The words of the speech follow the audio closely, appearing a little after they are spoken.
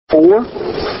4.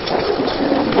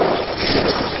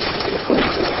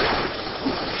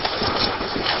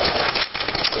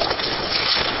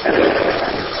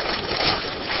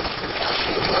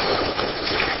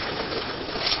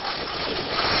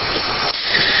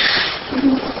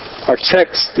 Our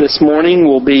text this morning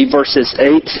will be verses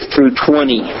 8 through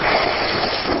 20.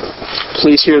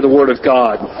 Please hear the Word of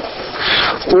God.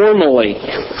 Formerly,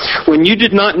 when you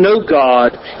did not know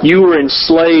God, you were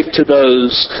enslaved to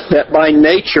those that by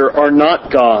nature are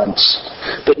not gods.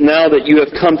 But now that you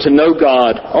have come to know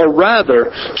God, or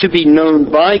rather, to be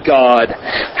known by God,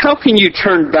 how can you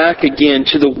turn back again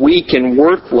to the weak and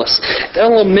worthless,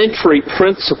 elementary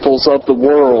principles of the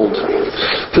world,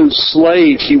 whose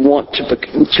slaves you want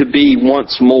to be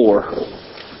once more?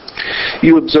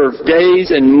 You observe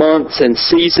days and months and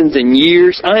seasons and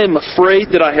years. I am afraid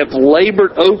that I have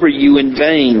labored over you in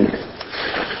vain.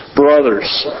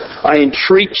 Brothers, I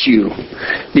entreat you,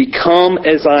 become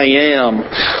as I am,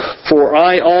 for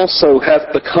I also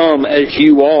have become as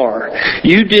you are.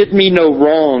 You did me no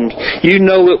wrong. You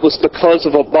know it was because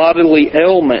of a bodily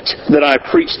ailment that I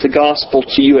preached the gospel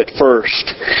to you at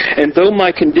first. And though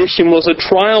my condition was a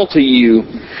trial to you,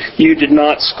 you did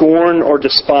not scorn or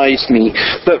despise me,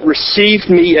 but received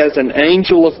me as an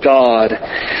angel of God,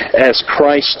 as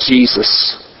Christ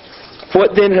Jesus.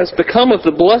 What then has become of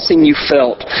the blessing you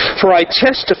felt? For I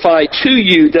testify to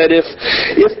you that if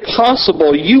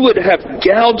possible, you would have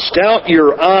gouged out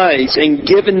your eyes and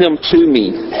given them to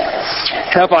me.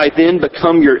 Have I then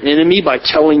become your enemy by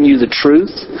telling you the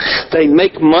truth? They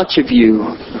make much of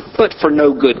you, but for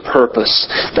no good purpose.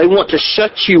 They want to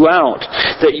shut you out,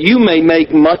 that you may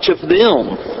make much of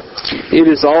them.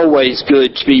 It is always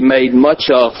good to be made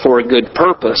much of for a good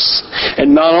purpose,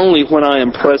 and not only when I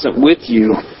am present with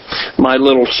you, my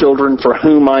little children, for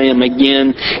whom I am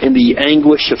again in the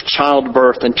anguish of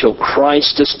childbirth until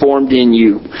Christ is formed in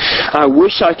you. I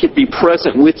wish I could be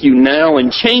present with you now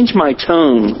and change my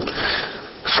tone,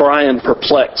 for I am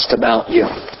perplexed about you.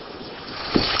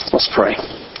 Let's pray.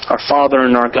 Our Father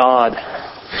and our God,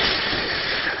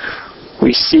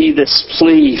 we see this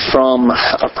plea from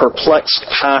a perplexed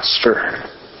pastor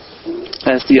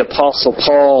as the Apostle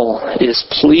Paul is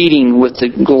pleading with the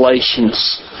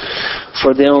Galatians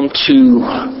for them to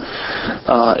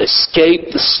escape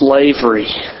the slavery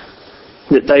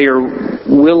that they are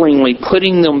willingly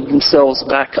putting themselves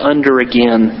back under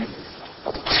again.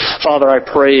 Father, I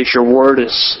pray as your word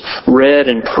is read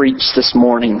and preached this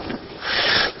morning,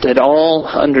 that all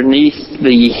underneath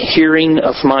the hearing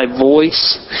of my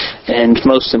voice, and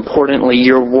most importantly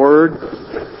your word,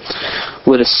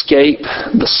 would escape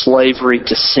the slavery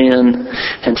to sin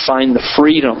and find the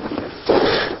freedom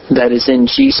that is in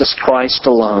Jesus Christ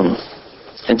alone.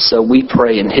 And so we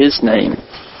pray in His name.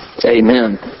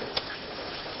 Amen.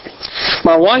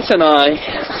 My wife and I,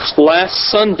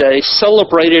 last Sunday,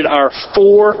 celebrated our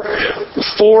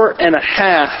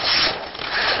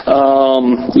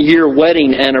 4.5 year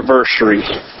wedding anniversary.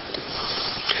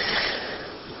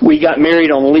 We got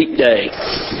married on Leap Day.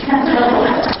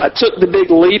 I took the big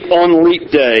leap on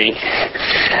Leap Day.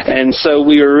 And so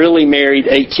we were really married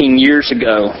 18 years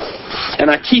ago. And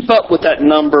I keep up with that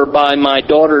number by my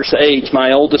daughter's age,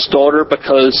 my oldest daughter,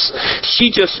 because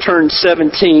she just turned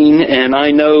 17, and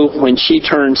I know when she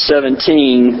turns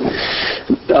 17,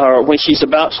 or when she's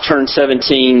about to turn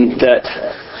 17, that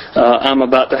I'm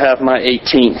about to have my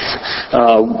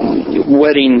 18th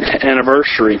wedding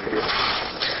anniversary.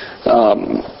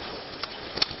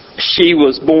 She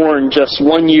was born just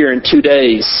 1 year and 2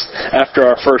 days after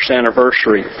our first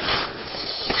anniversary.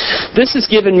 This has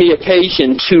given me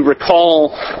occasion to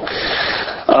recall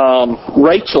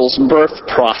Rachel's birth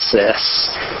process.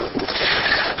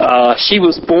 She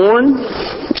was born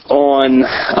on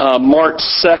March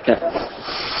 2nd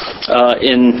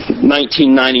in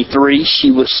 1993.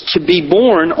 She was to be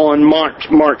born on March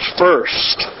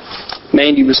 1st.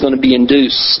 Mandy was going to be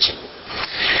induced.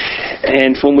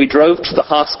 And when we drove to the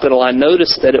hospital, I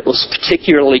noticed that it was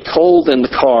particularly cold in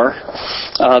the car.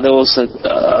 There was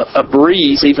a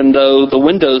breeze, even though the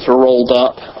windows were rolled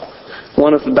up.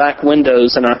 One of the back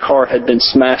windows in our car had been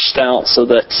smashed out so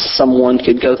that someone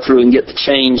could go through and get the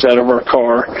change out of our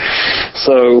car.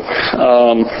 So,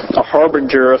 a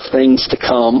harbinger of things to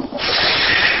come.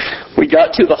 We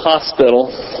got to the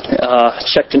hospital,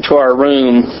 checked into our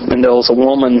room, and there was a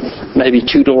woman maybe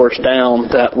 2 doors down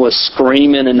that was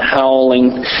screaming and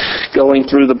howling, going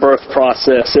through the birth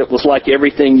process. It was like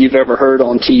everything you've ever heard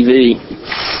on TV.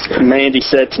 And Mandy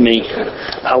said to me,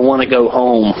 "I want to go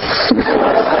home."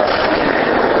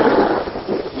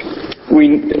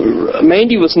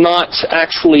 Mandy was not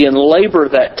actually in labor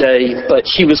that day, but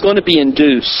she was going to be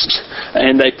induced,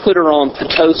 and they put her on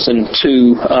Pitocin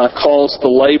to cause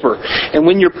the labor. And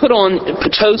when you're put on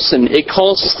Pitocin, it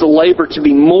causes the labor to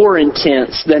be more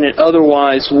intense than it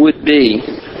otherwise would be.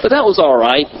 But that was all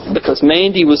right, because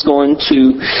Mandy was going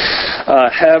to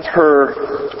have her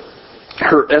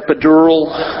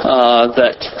epidural.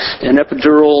 An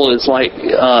epidural is like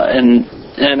an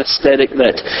anesthetic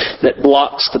that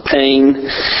blocks the pain.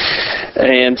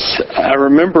 And I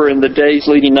remember in the days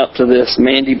leading up to this,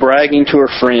 Mandy bragging to her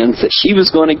friends that she was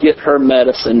going to get her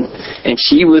medicine and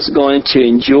she was going to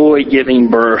enjoy giving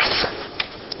birth.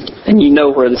 And you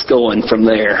know where this is going from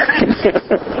there.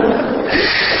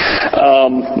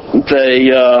 They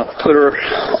put her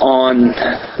on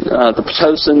the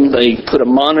Pitocin. They put a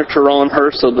monitor on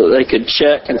her so that they could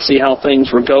check and see how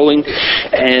things were going.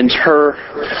 And her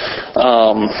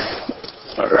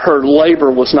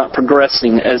labor was not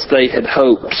progressing as they had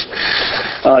hoped.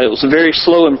 It was a very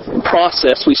slow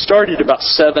process. We started about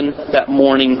 7 that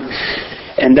morning,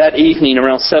 and that evening,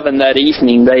 around 7 that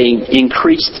evening, they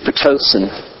increased the Pitocin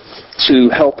to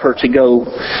help her to go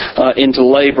into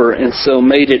labor, and so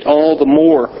made it all the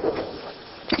more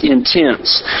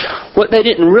intense. What they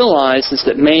didn't realize is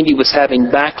that Mandy was having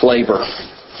back labor,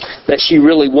 that she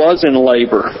really was in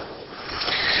labor,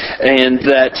 and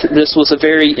that this was a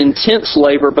very intense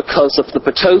labor because of the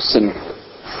Pitocin.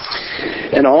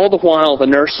 And all the while the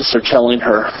nurses are telling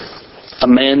her,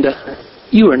 Amanda,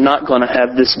 you are not going to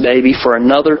have this baby for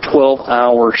another 12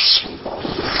 hours.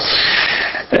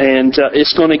 And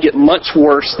it's going to get much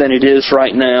worse than it is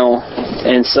right now.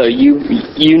 And so you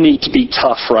need to be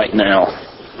tough right now.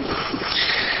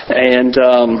 And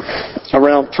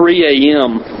around 3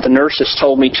 a.m., the nurses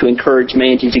told me to encourage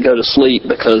Mandy to go to sleep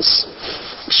because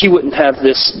she wouldn't have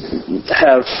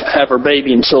her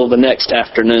baby until the next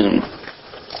afternoon.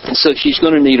 And so she's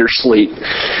going to need her sleep.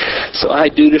 So I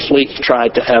dutifully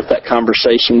tried to have that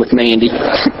conversation with Mandy.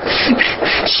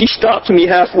 She stopped me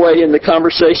halfway in the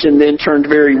conversation, then turned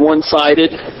very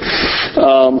one-sided.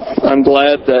 I'm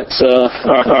glad that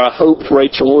I hope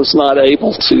Rachel was not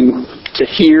able to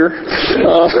hear.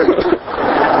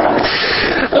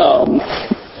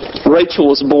 Rachel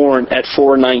was born at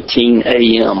 4:19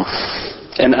 a.m.,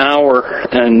 an hour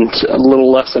and a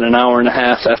little less than an hour and a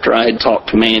half after I had talked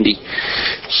to Mandy.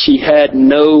 She had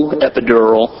no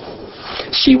epidural.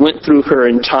 She went through her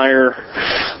entire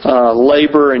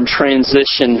labor and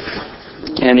transition,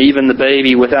 and even the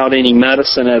baby without any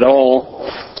medicine at all,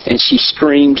 and she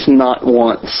screamed not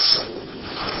once.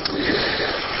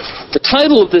 The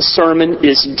title of this sermon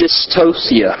is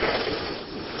Dystocia.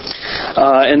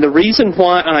 And the reason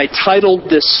why I titled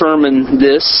this sermon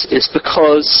this is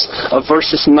because of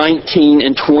verses 19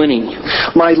 and 20.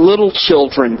 My little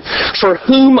children, for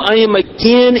whom I am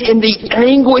again in the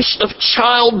anguish of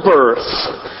childbirth,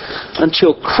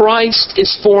 until Christ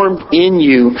is formed in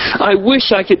you. I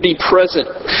wish I could be present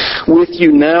with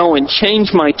you now and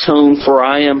change my tone, for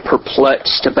I am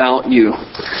perplexed about you.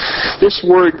 This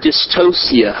word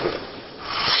dystocia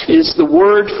is the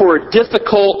word for a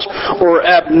difficult or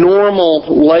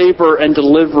abnormal labor and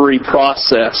delivery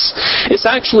process. It's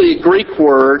actually a Greek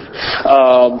word,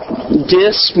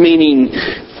 dys meaning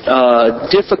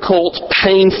difficult,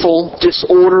 painful,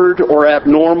 disordered, or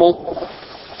abnormal.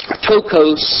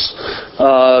 Tokos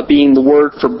being the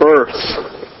word for birth.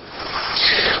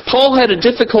 Paul had a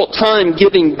difficult time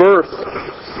giving birth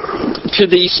to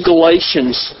these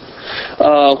Galatians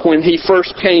when he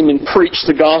first came and preached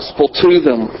the gospel to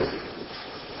them.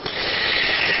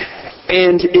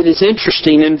 And it is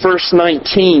interesting, in verse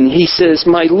 19, he says,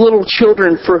 my little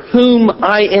children, for whom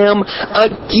I am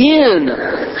again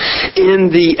in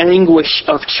the anguish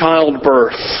of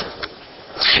childbirth.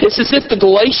 It's as if the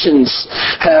Galatians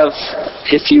have,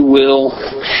 if you will,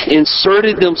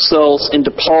 inserted themselves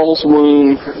into Paul's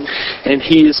womb, and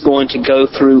he is going to go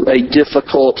through a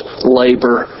difficult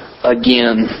labor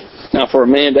again. Now, for a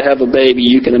man to have a baby,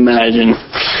 you can imagine.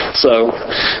 So,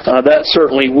 that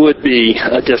certainly would be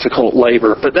a difficult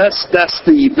labor. But that's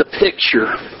the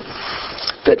picture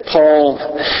that Paul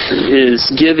is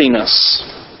giving us.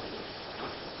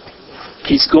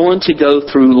 He's going to go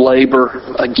through labor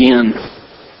again.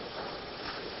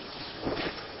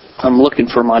 I'm looking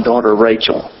for my daughter,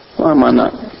 Rachel. Why am I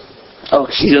not? Oh,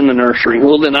 she's in the nursery.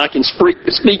 Well, then I can speak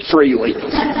freely.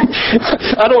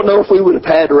 I don't know if we would have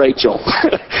had Rachel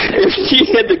if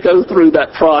she had to go through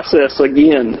that process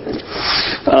again.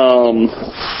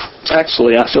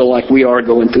 Actually, I feel like we are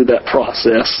going through that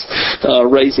process,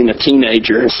 raising a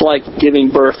teenager. It's like giving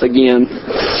birth again.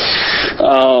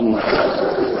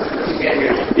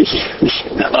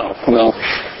 Oh, well,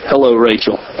 Hello,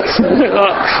 Rachel.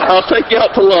 I'll take you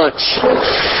out to lunch.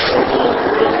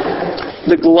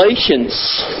 The Galatians,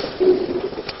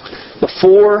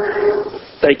 before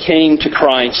they came to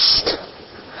Christ,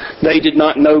 they did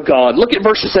not know God. Look at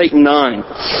verses 8 and 9.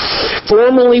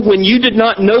 Formerly, when you did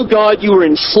not know God, you were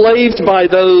enslaved to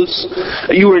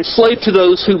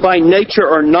those who by nature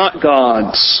are not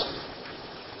God's.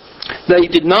 They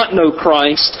did not know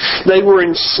Christ. They were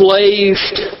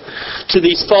enslaved to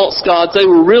these false gods. They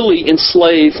were really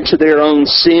enslaved to their own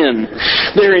sin.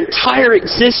 Their entire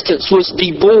existence was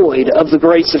devoid of the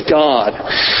grace of God.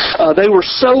 They were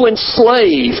so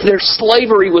enslaved, their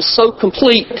slavery was so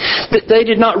complete that they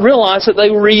did not realize that they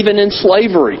were even in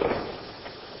slavery.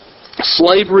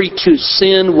 Slavery to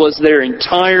sin was their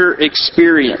entire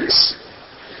experience.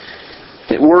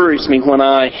 It worries me when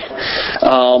I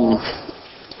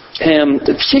am,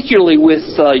 particularly with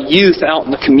youth out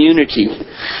in the community,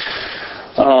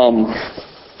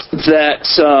 that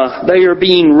they are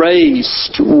being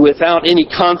raised without any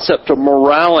concept of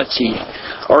morality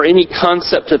or any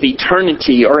concept of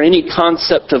eternity or any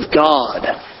concept of God.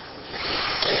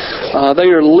 They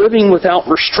are living without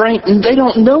restraint and they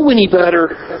don't know any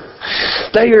better.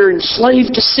 They are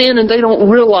enslaved to sin and they don't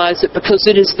realize it because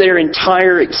it is their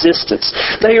entire existence.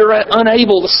 They are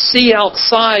unable to see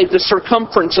outside the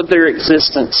circumference of their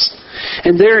existence.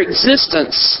 And their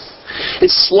existence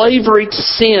is slavery to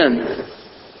sin.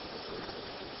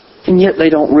 And yet they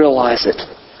don't realize it.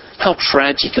 How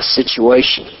tragic a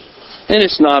situation. And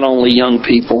it's not only young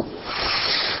people,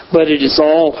 but it is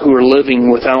all who are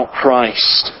living without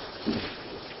Christ.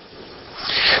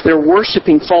 They're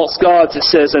worshiping false gods, it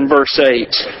says in verse 8.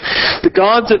 The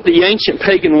gods of the ancient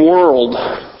pagan world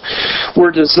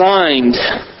were designed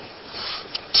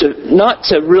not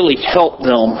to really help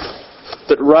them,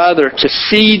 but rather to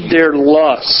feed their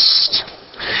lust.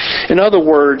 In other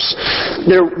words,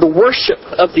 the worship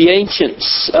of the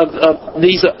ancients, of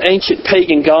these ancient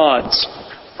pagan gods,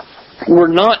 were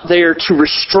not there to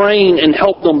restrain and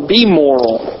help them be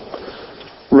moral.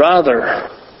 Rather,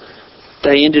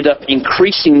 they ended up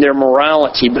increasing their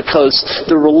morality because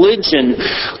the religion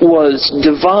was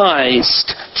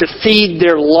devised to feed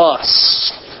their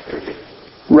lusts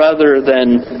rather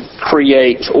than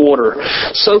create order.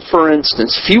 So, for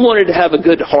instance, if you wanted to have a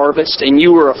good harvest and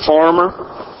you were a farmer,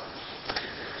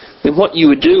 then what you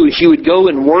would do is you would go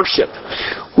and worship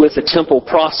with a temple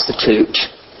prostitute.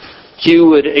 You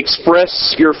would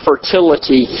express your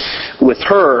fertility with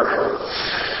her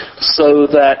so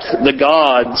that the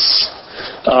gods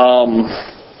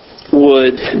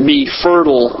would be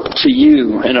fertile to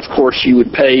you. And of course you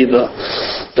would pay the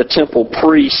temple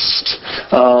priest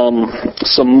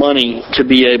some money to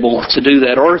be able to do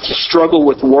that. Or if you struggle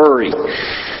with worry,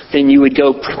 then you would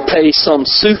go pay some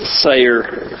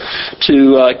soothsayer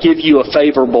to give you a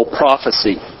favorable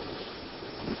prophecy.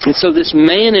 And so this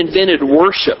man-invented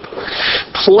worship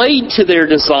played to their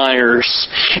desires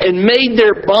and made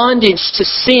their bondage to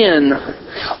sin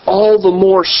all the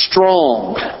more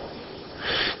strong.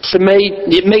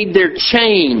 It made their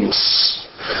chains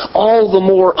all the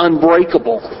more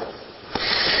unbreakable.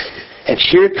 And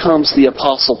here comes the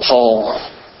Apostle Paul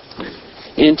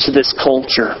into this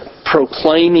culture,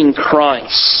 proclaiming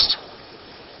Christ.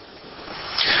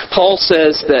 Paul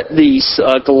says that these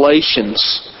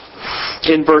Galatians,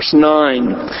 in verse 9,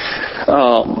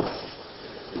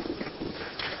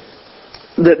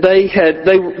 that they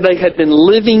had been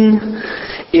living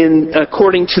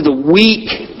according to the weak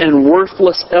and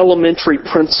worthless elementary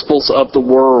principles of the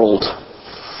world.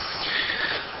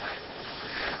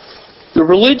 The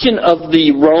religion of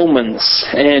the Romans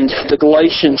and the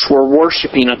Galatians were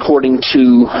worshiping according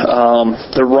to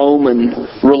the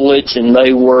Roman religion.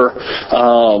 They were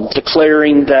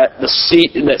declaring that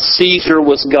Caesar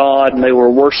was God, and they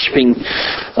were worshiping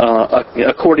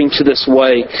according to this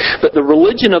way. But the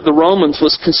religion of the Romans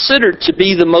was considered to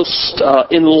be the most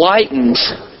enlightened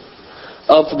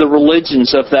of the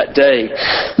religions of that day,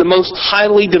 the most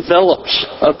highly developed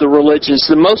of the religions,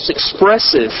 the most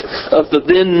expressive of the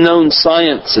then known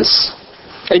sciences.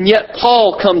 And yet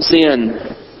Paul comes in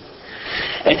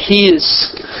and he is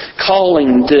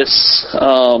calling this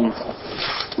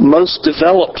most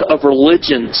developed of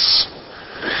religions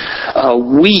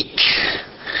weak.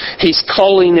 He's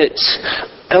calling it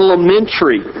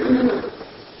elementary.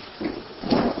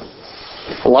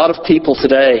 A lot of people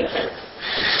today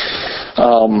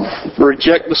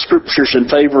reject the Scriptures in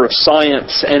favor of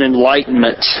science and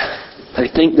enlightenment. They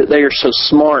think that they are so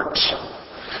smart,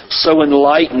 so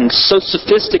enlightened, so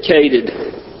sophisticated.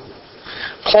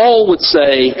 Paul would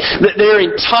say that their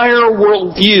entire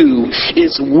worldview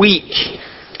is weak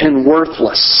and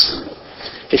worthless.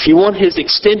 If you want his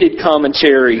extended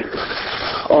commentary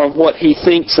on what he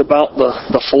thinks about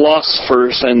the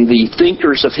philosophers and the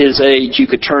thinkers of his age, you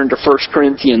could turn to 1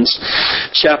 Corinthians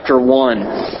chapter 1,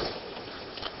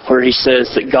 where he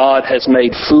says that God has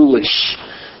made foolish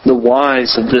the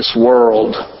wise of this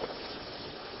world.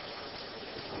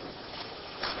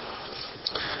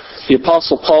 The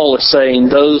Apostle Paul is saying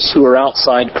those who are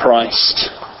outside Christ,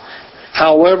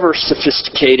 however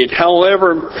sophisticated,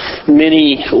 however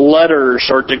many letters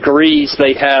or degrees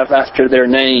they have after their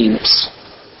names,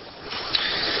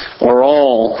 are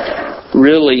all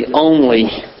really only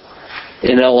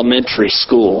in elementary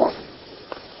school.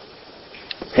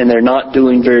 And they're not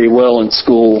doing very well in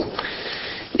school,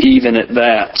 even at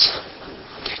that.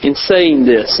 In saying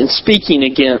this, in speaking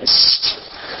against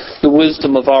the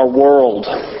wisdom of our world,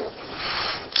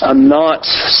 I'm not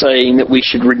saying that we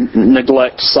should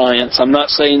neglect science. I'm not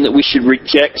saying that we should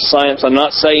reject science. I'm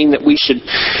not saying that we should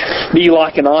be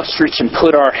like an ostrich and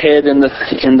put our head in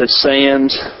the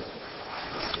sand.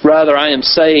 Rather, I am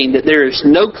saying that there is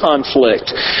no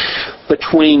conflict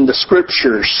between the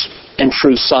Scriptures and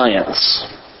true science,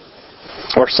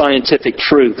 or scientific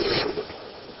truth.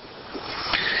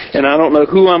 And I don't know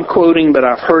who I'm quoting, but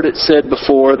I've heard it said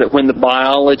before that when the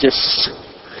biologists,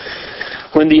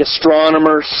 when the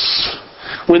astronomers,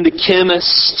 when the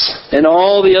chemists, and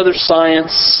all the other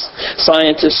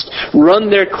scientists run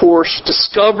their course,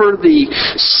 discover the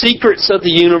secrets of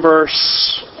the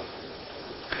universe,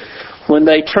 when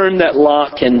they turn that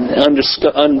lock and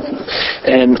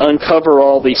uncover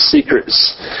all these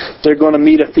secrets, they're going to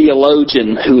meet a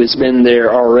theologian who has been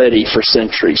there already for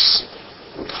centuries.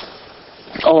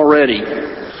 Already.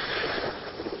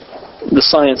 The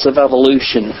science of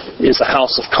evolution is a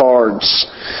house of cards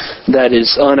that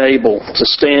is unable to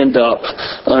stand up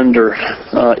under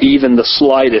even the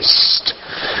slightest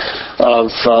of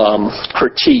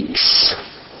critiques.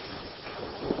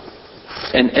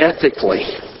 And ethically,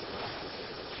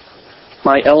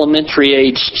 my elementary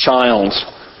age child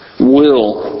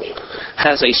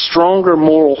has a stronger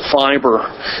moral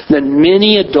fiber than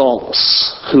many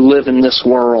adults who live in this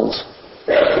world,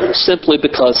 simply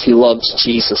because he loves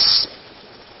Jesus.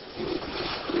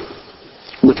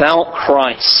 Without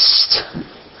Christ,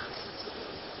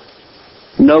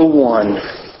 no one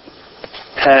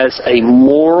has a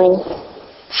moral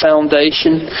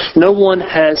foundation. No one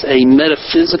has a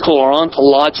metaphysical or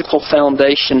ontological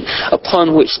foundation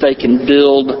upon which they can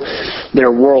build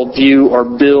their worldview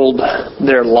or build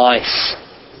their life.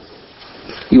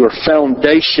 You are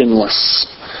foundationless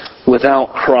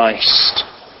without Christ.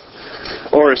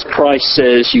 Or as Christ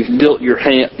says, you've built your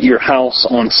house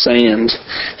on sand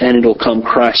and it'll come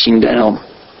crashing down.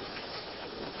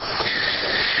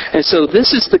 And so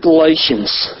this is the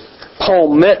Galatians.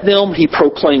 Paul met them, he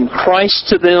proclaimed Christ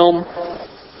to them,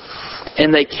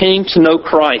 and they came to know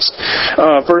Christ.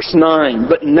 Verse 9,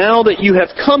 but now that you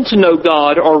have come to know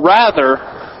God, or rather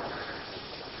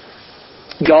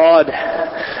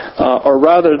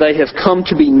they have come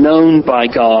to be known by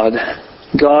God.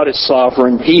 God is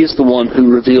sovereign. He is the one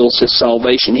who reveals His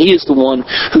salvation. He is the one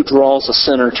who draws a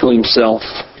sinner to Himself.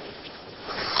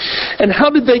 And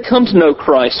how did they come to know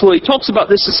Christ? Well, he talks about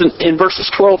this in verses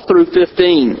 12 through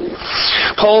 15.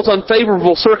 Paul's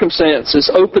unfavorable circumstances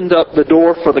opened up the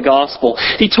door for the gospel.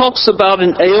 He talks about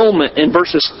an ailment in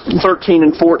verses 13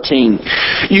 and 14.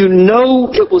 You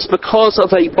know it was because of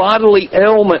a bodily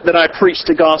ailment that I preached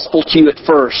the gospel to you at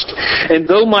first. And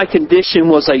though my condition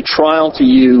was a trial to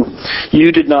you,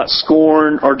 you did not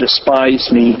scorn or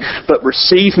despise me, but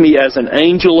received me as an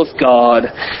angel of God,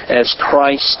 as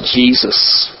Christ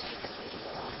Jesus.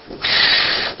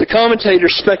 The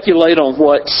commentators speculate on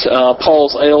what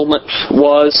Paul's ailment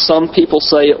was. Some people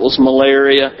say it was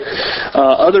malaria.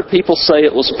 Other people say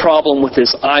it was a problem with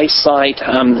his eyesight.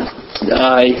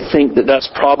 I think that that's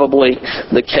probably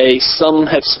the case. Some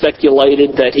have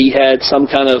speculated that he had some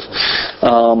kind of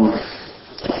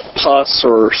pus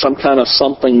or some kind of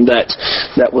something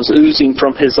that was oozing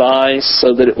from his eyes,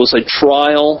 so that it was a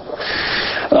trial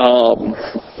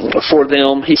for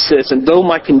them. He says, and though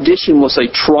my condition was a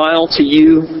trial to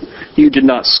you, you did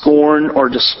not scorn or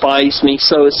despise me.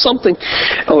 So it's something,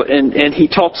 and he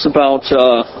talks about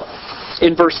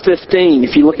in verse 15,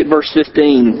 if you look at verse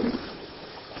 15,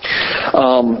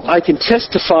 I can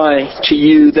testify to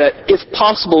you that if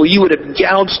possible you would have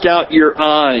gouged out your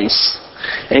eyes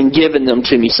and given them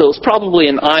to me. So it's probably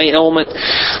an eye ailment.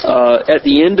 At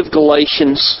the end of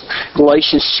Galatians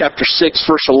chapter 6,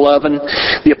 verse 11,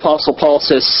 the Apostle Paul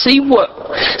says, See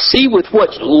with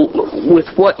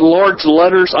what large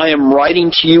letters I am writing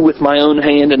to you with my own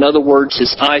hand. In other words,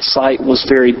 his eyesight was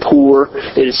very poor.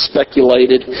 It is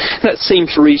speculated. That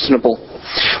seems reasonable.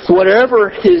 Whatever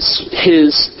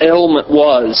his ailment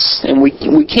was, and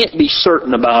we can't be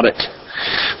certain about it,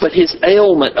 but his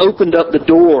ailment opened up the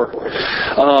door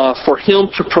for him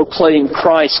to proclaim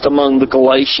Christ among the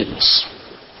Galatians.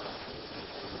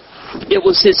 It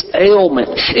was his ailment.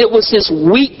 It was his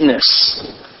weakness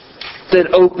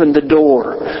that opened the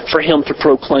door for him to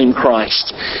proclaim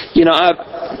Christ. You know,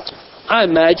 I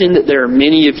imagine that there are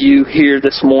many of you here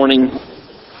this morning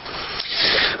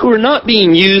who are not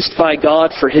being used by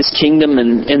God for His kingdom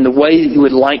in the way that you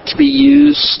would like to be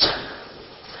used.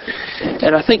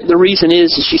 And I think the reason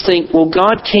is you think, well,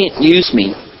 God can't use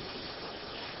me.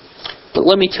 But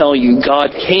let me tell you,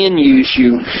 God can use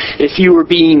you if you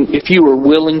were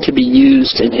willing to be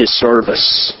used in His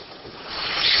service.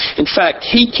 In fact,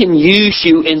 He can use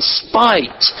you in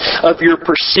spite of your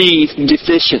perceived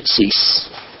deficiencies.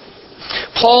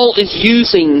 God is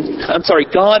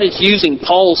using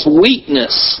Paul's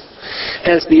weakness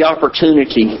as the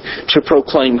opportunity to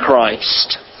proclaim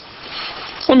Christ.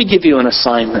 Let me give you an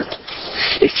assignment.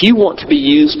 If you want to be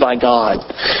used by God,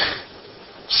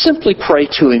 simply pray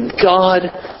to Him, God,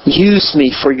 use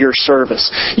me for your service.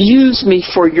 Use me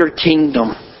for your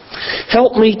kingdom.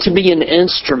 Help me to be an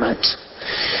instrument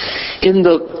in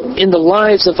the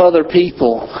lives of other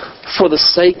people for the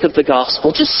sake of the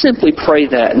gospel. Just simply pray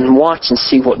that and watch and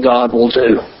see what God will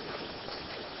do.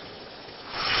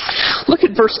 Look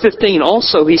at verse 15.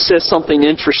 Also, he says something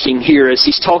interesting here as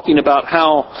he's talking about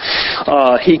how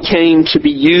he came to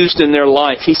be used in their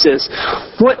life. He says,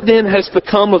 "What then has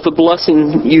become of the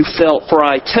blessing you felt? For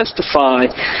I testify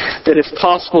that if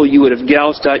possible you would have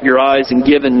gouged out your eyes and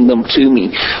given them to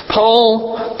me."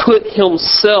 Paul put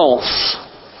himself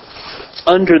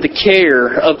under the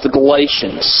care of the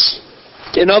Galatians.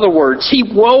 In other words, he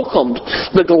welcomed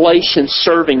the Galatians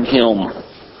serving him.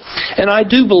 And I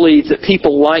do believe that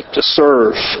people like to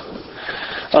serve.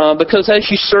 Because as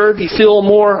you serve, you feel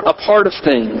more a part of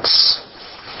things.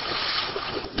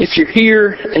 If you're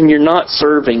here and you're not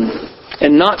serving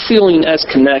and not feeling as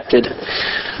connected,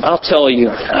 I'll tell you,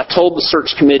 I told the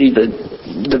search committee the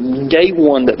day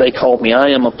one that they called me, I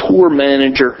am a poor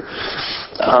manager.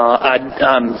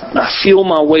 I feel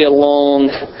my way along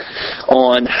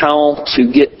on how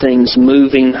to get things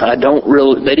moving.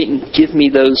 They didn't give me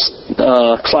those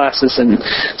classes in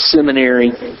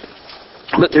seminary.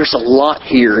 But there's a lot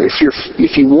here.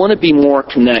 If you want to be more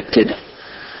connected,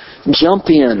 jump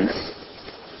in.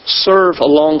 Serve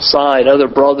alongside other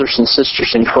brothers and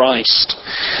sisters in Christ.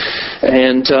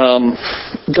 And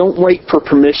don't wait for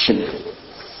permission.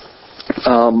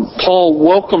 Paul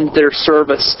welcomed their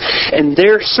service, and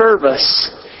their service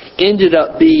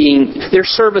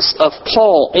of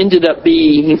Paul ended up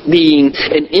being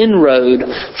an inroad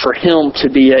for him to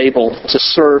be able to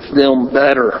serve them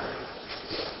better.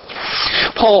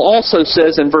 Paul also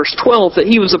says in verse 12 that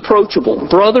he was approachable.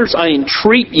 "Brothers, I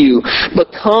entreat you,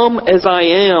 become as I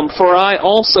am, for I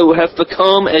also have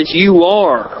become as you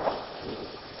are."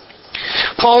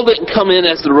 Paul didn't come in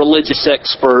as the religious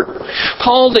expert.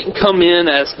 Paul didn't come in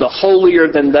as the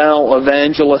holier-than-thou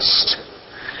evangelist.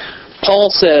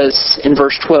 Paul says in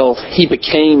verse 12, he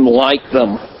became like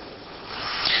them.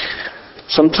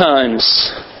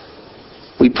 Sometimes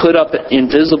we put up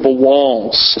invisible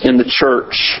walls in the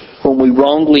church when we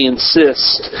wrongly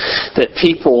insist that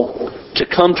people to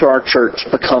come to our church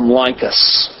become like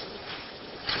us.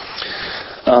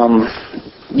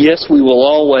 Yes, we will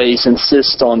always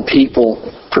insist on people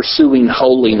pursuing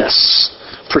holiness,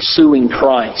 pursuing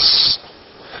Christ.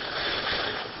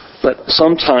 But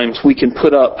sometimes we can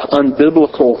put up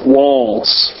unbiblical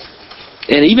walls.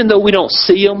 And even though we don't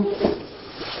see them,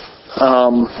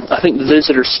 I think the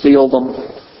visitors feel them.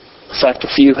 In fact, a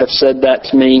few have said that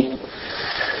to me.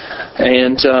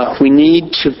 And we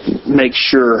need to make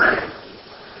sure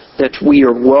that we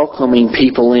are welcoming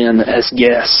people in as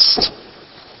guests,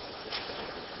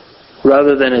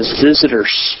 rather than as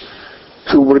visitors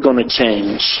who we're going to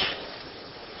change.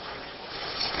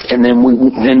 And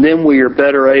then we are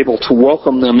better able to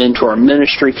welcome them into our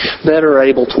ministry, better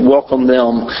able to welcome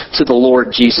them to the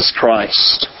Lord Jesus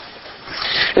Christ.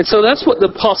 And so that's what the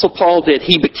Apostle Paul did.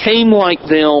 He became like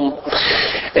them,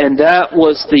 and that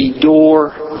was the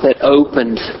door that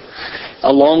opened,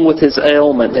 along with his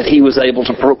ailment, that he was able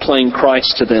to proclaim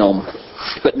Christ to them.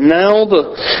 But now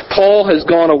Paul has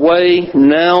gone away.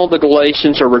 Now the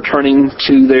Galatians are returning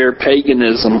to their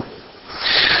paganism.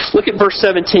 Look at verse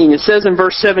 17. It says in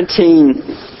verse 17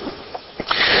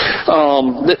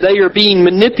 that they are being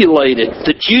manipulated.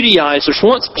 The Judaizers,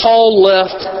 once Paul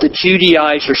left, the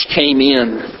Judaizers came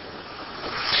in.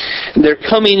 They're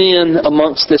coming in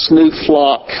amongst this new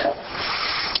flock.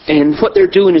 And what they're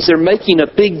doing is they're making a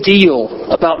big deal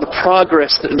about the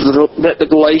progress that the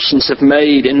Galatians have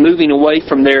made in moving away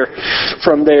from their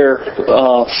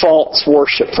false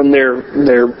worship, from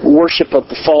their worship of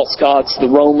the false gods, the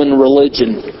Roman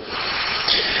religion.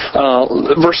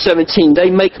 Verse 17,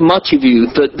 they make much of you.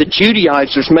 The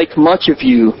Judaizers make much of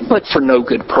you, but for no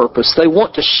good purpose. They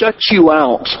want to shut you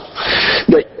out,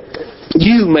 that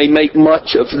you may make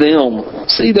much of them.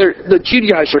 See, the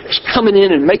Judaizers are coming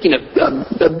in and making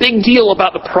a big deal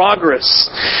about the progress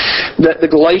that the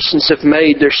Galatians have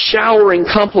made. They're showering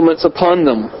compliments upon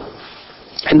them.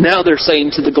 And now they're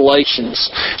saying to the Galatians,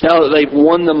 now that they've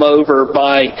won them over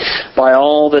by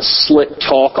all this slick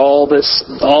talk, all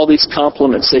these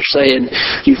compliments, they're saying,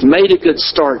 you've made a good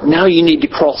start. Now you need to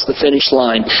cross the finish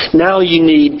line. Now you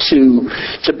need to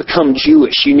become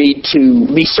Jewish. You need to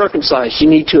be circumcised. You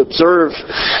need to observe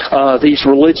these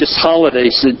religious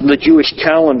holidays, the Jewish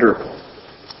calendar.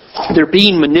 They're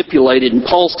being manipulated, and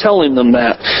Paul's telling them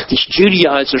that. These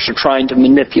Judaizers are trying to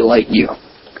manipulate you.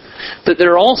 But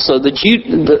they're also, the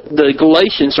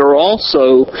Galatians are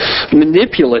also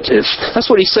manipulative. That's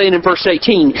what he's saying in verse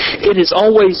 18. It is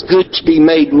always good to be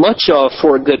made much of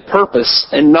for a good purpose,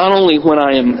 and not only when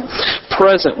I am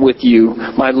present with you,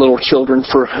 my little children,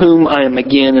 for whom I am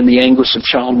again in the anguish of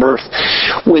childbirth.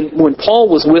 When Paul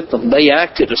was with them, they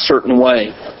acted a certain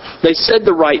way. They said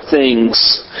the right things.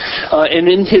 And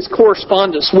in his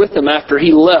correspondence with them after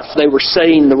he left, they were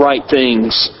saying the right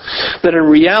things. But in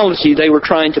reality, they were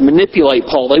trying to manipulate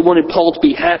Paul. They wanted Paul to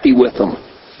be happy with them.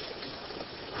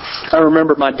 I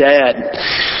remember my dad.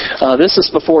 This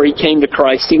is before he came to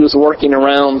Christ. He was working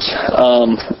around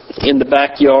in the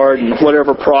backyard, and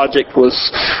whatever project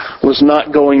was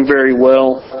not going very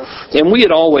well. And we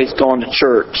had always gone to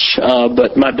church,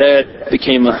 but my dad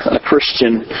became a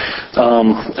Christian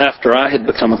after I had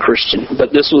become a Christian.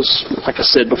 But this was, like I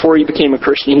said, before he became a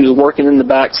Christian. He was working in the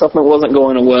back. Something wasn't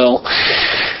going well.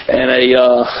 And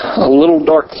a little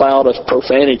dark cloud of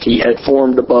profanity had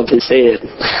formed above his head.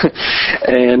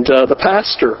 And the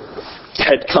pastor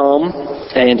had come,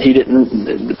 and he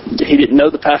didn't know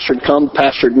the pastor had come. The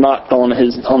pastor had knocked on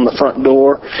the front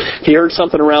door. He heard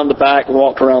something around the back,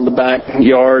 walked around the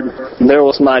backyard, and there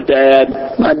was my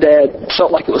dad. My dad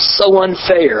felt like it was so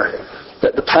unfair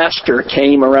that the pastor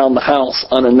came around the house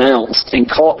unannounced and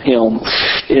caught him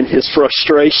in his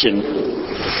frustration.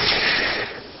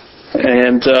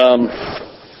 And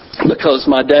because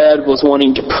my dad was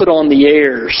wanting to put on the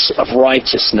airs of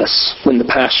righteousness when the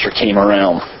pastor came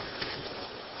around.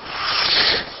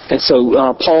 And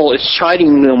so Paul is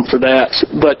chiding them for that.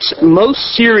 But most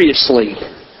seriously,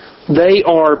 they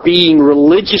are being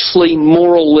religiously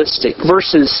moralistic.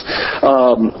 Verses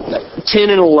 10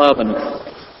 and 11.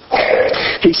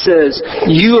 He says,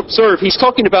 you observe, he's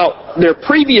talking about their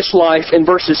previous life in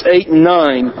verses 8 and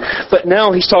 9, but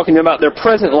now he's talking about their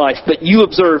present life. But you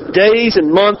observe days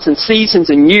and months and seasons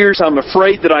and years. I'm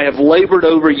afraid that I have labored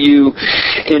over you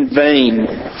in vain.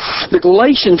 The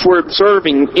Galatians were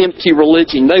observing empty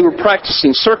religion. They were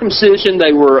practicing circumcision.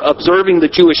 They were observing the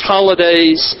Jewish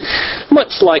holidays,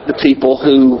 much like the people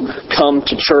who come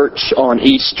to church on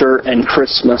Easter and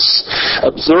Christmas,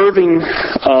 observing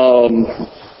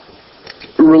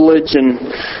religion,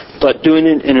 but doing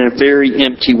it in a very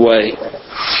empty way.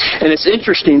 And it's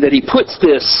interesting that he puts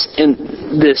this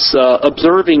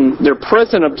observing their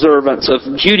present observance of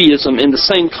Judaism in the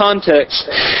same context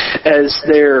as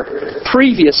their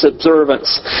previous observance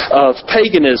of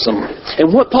paganism. And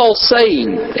what Paul's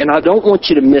saying, and I don't want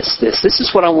you to miss this, this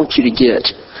is what I want you to get,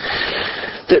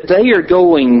 that they are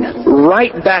going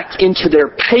right back into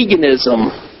their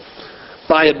paganism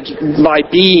by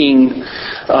being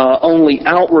only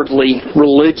outwardly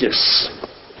religious.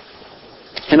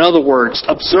 In other words,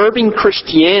 observing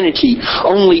Christianity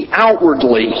only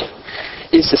outwardly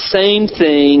is the same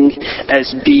thing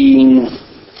as being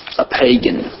a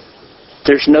pagan.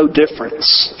 There's no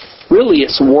difference. Really,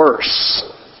 it's worse.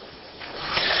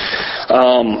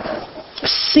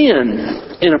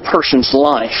 Sin in a person's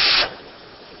life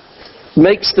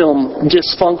makes them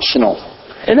dysfunctional.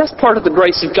 And that's part of the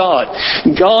grace of God.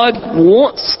 God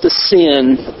wants the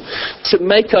sin to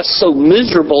make us so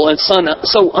miserable and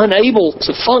so unable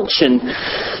to function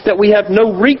that we have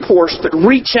no recourse but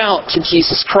reach out to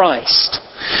Jesus Christ.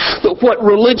 But what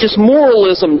religious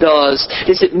moralism does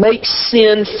is it makes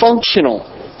sin functional.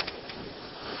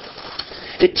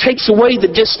 It takes away the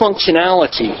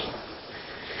dysfunctionality,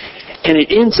 and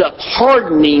it ends up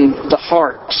hardening the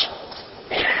heart.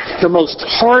 The most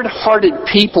hard-hearted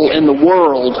people in the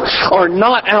world are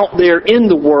not out there in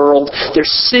the world. They're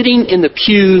sitting in the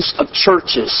pews of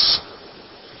churches.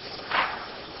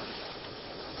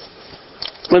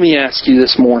 Let me ask you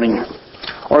this morning,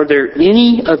 are there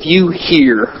any of you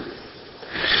here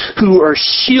who are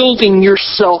shielding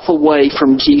yourself away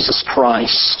from Jesus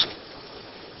Christ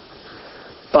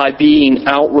by being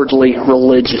outwardly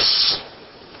religious?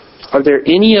 Are there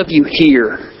any of you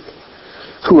here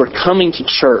who are coming to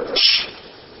church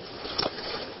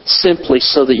simply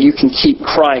so that you can keep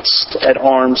Christ at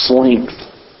arm's length?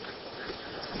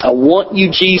 I want you,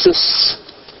 Jesus,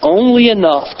 only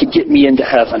enough to get me into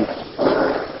heaven.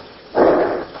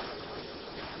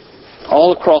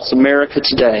 All across America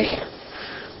today,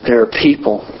 there are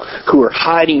people who are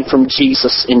hiding from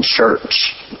Jesus in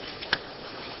church.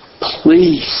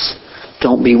 Please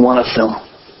don't be one of them.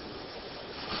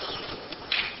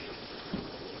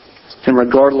 And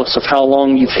regardless of how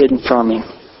long you've hidden from Him,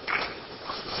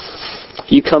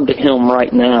 you come to Him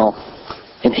right now,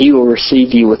 and He will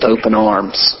receive you with open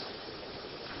arms.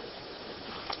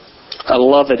 I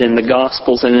love it in the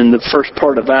Gospels and in the first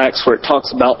part of Acts where it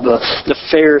talks about the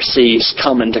Pharisees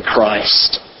coming to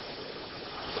Christ.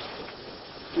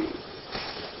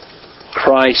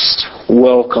 Christ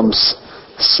welcomes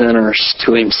sinners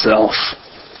to Himself.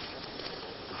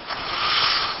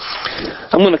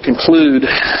 I'm going to conclude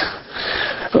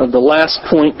the last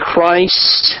point.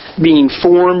 Christ being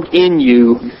formed in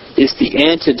you is the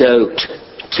antidote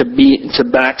to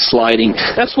backsliding.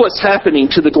 That's what's happening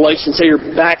to the Galatians. They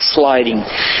are backsliding.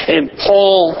 And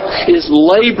Paul is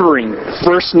laboring,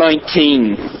 verse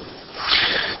 19,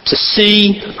 to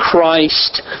see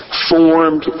Christ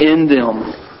formed in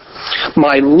them.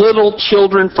 My little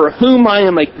children, for whom I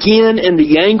am again in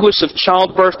the anguish of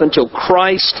childbirth until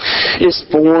Christ is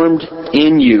formed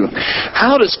in you.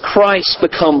 How does Christ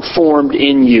become formed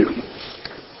in you?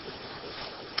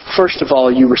 First of all,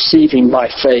 you receive Him by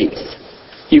faith.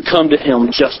 You come to Him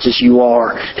just as you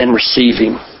are and receive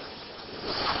Him.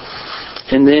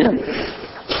 And then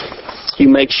you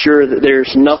make sure that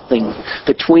there's nothing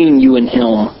between you and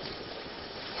Him.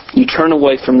 You turn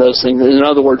away from those things. In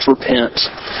other words, repent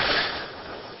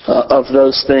of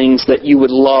those things that you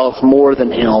would love more than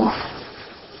Him.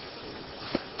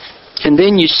 And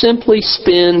then you simply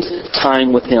spend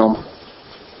time with Him.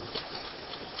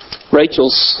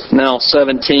 Rachel's now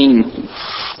 17.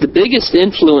 The biggest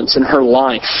influence in her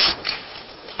life,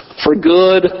 for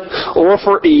good or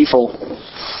for evil,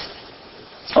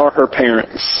 are her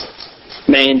parents,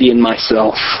 Mandy and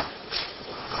myself.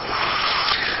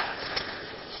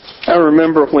 I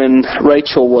remember when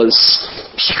Rachel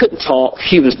she couldn't talk.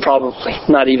 She was probably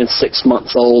not even 6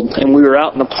 months old, and we were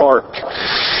out in the park.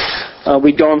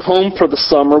 We'd gone home for the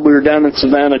summer. We were down in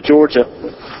Savannah, Georgia,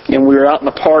 and we were out in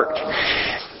the park.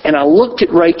 And I looked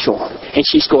at Rachel, and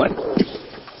she's going...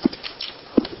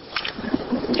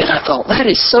 And I thought, that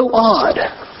is so odd.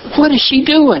 What is she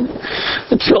doing?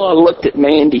 Until I looked at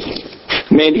Mandy.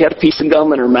 Mandy had a piece of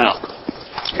gum in her mouth.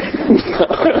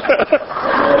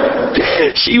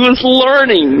 She was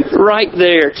learning right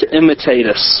there to imitate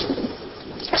us.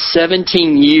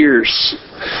 17 years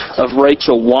of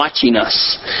Rachel watching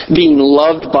us, being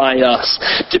loved by us,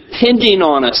 depending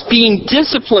on us, being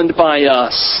disciplined by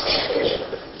us.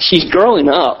 She's growing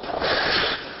up.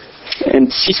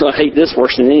 And she's going to hate this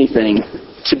worse than anything.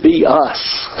 To be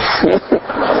us.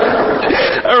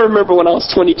 I remember when I was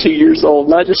 22 years old,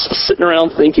 and I just was sitting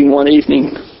around thinking one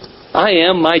evening, I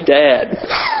am my dad.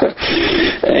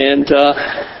 and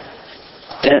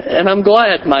I'm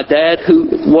glad my dad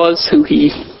who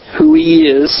he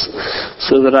is,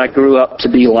 so that I grew up to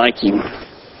be like him.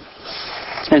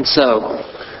 And so,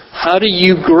 how do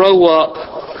you grow up?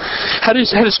 How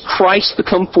does Christ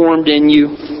become formed in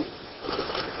you?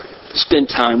 Spend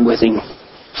time with Him.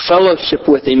 Fellowship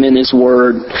with Him in His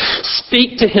Word.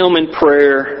 Speak to Him in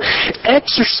prayer.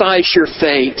 Exercise your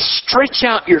faith. Stretch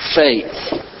out your faith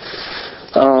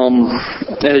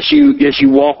as you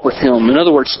walk with Him. In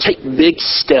other words, take big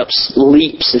steps,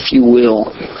 leaps, if you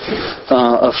will,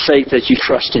 of faith as you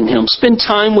trust in Him. Spend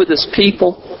time with His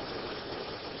people.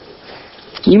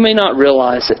 You may not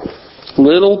realize it.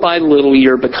 Little by little,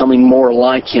 you're becoming more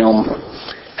like Him,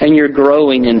 and you're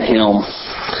growing in Him.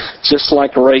 Just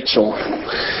like Rachel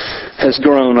has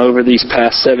grown over these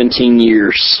past 17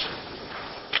 years.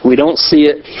 We don't see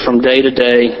it from day to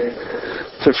day,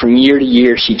 but from year to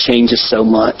year she changes so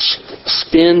much.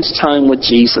 Spend time with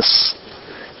Jesus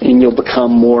and you'll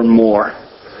become more and more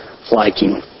like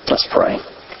Him. Let's pray.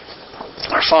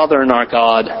 Our Father and our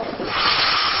God,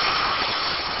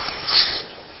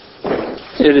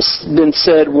 it has been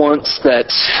said once that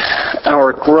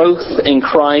our growth in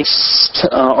Christ,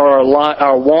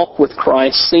 our walk with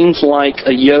Christ, seems like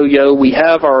a yo-yo. We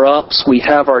have our ups, we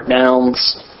have our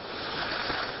downs.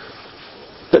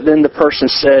 But But then the person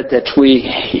said that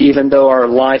even though our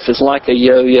life is like a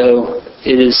yo-yo,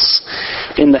 it is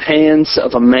in the hands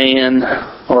of a man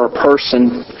or a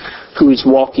person who is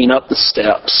walking up the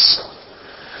steps.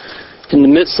 In the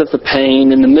midst of the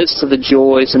pain, in the midst of the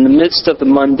joys, in the midst of the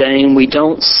mundane, we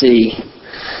don't see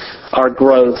our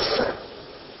growth.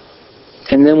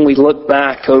 And then we look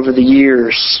back over the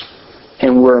years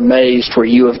and we're amazed where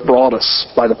you have brought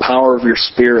us by the power of your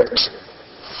Spirit.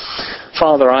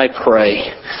 Father, I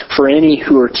pray for any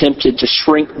who are tempted to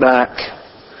shrink back.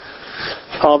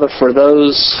 Father, for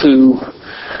those who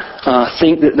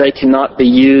think that they cannot be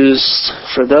used,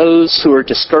 for those who are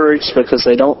discouraged because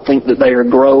they don't think that they are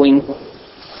growing,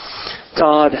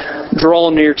 God, draw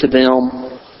near to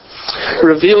them.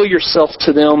 Reveal yourself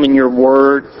to them in your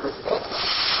word.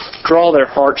 Draw their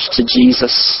hearts to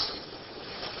Jesus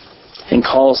and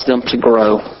cause them to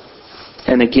grow.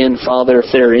 And again, Father, if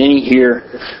there are any here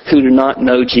who do not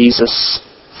know Jesus,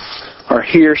 are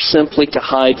here simply to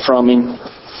hide from Him,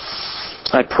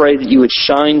 I pray that you would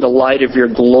shine the light of your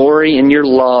glory and your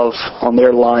love on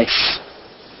their life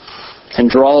and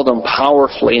draw them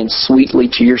powerfully and sweetly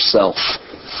to yourself.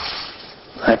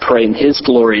 I pray in His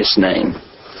glorious name.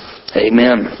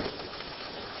 Amen.